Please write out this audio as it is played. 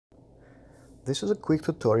This is a quick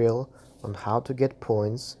tutorial on how to get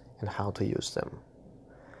points and how to use them.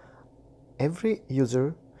 Every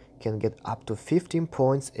user can get up to 15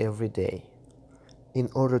 points every day. In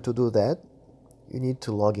order to do that, you need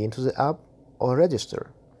to log into the app or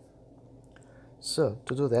register. So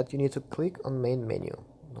to do that, you need to click on main menu,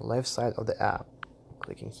 on the left side of the app.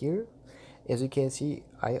 Clicking here, as you can see,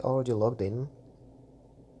 I already logged in.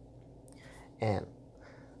 And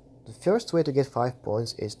the first way to get 5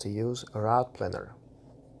 points is to use a route planner.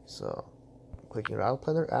 So clicking route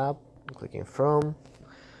planner app, clicking from,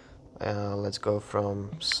 let's go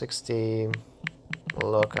from 60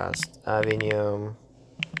 Locust Avenue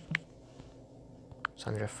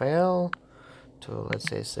San Rafael to, let's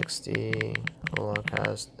say, 60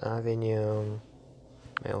 Locust Avenue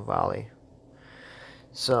Mill Valley.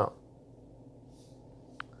 So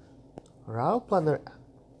route planner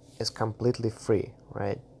is completely free,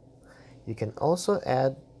 right? You can also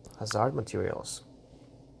add hazard materials.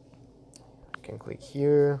 You can click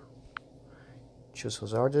here, choose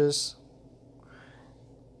hazardous.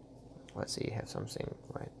 Let's see, you have something,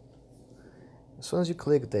 right? As soon as you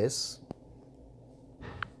click this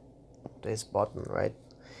button, right,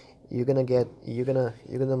 you're gonna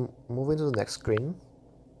move into the next screen.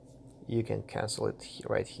 You can cancel it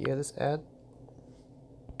right here, this ad.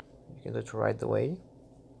 You can do it right away.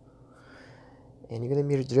 And you're going to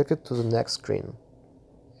be redirected to the next screen.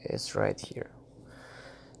 It's right here.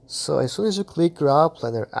 So as soon as you click Route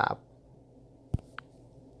Planner app,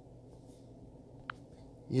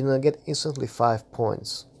 you're going to get instantly 5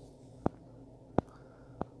 points.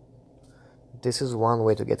 This is one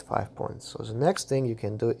way to get 5 points. So the next thing you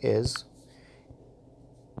can do is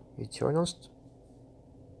you turn on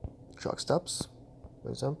truck stops, for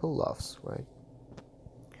example, Loves, right?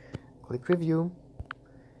 Click review.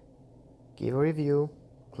 Give a review,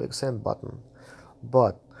 click send button.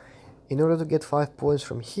 But in order to get 5 points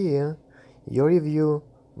from here, your review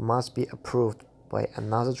must be approved by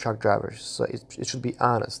another truck driver. So it should be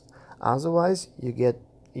honest. Otherwise,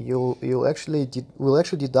 we'll actually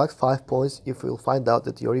deduct 5 points if we'll find out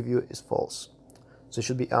that your review is false. So it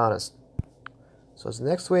should be honest. So the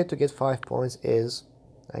next way to get 5 points is,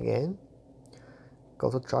 again, go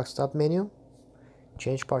to truck stop menu,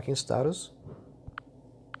 change parking status,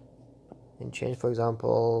 and change, for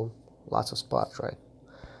example, lots of spots, right?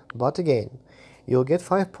 But again, you'll get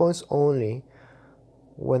 5 points only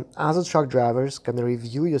when other truck drivers can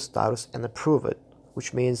review your status and approve it,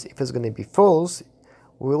 which means if it's going to be false,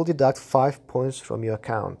 we'll deduct 5 points from your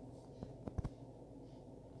account.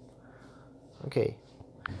 Okay,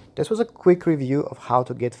 this was a quick review of how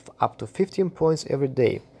to get up to 15 points every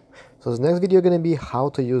day. So the next video is going to be how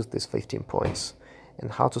to use these 15 points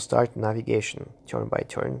and how to start navigation turn by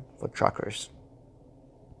turn for truckers.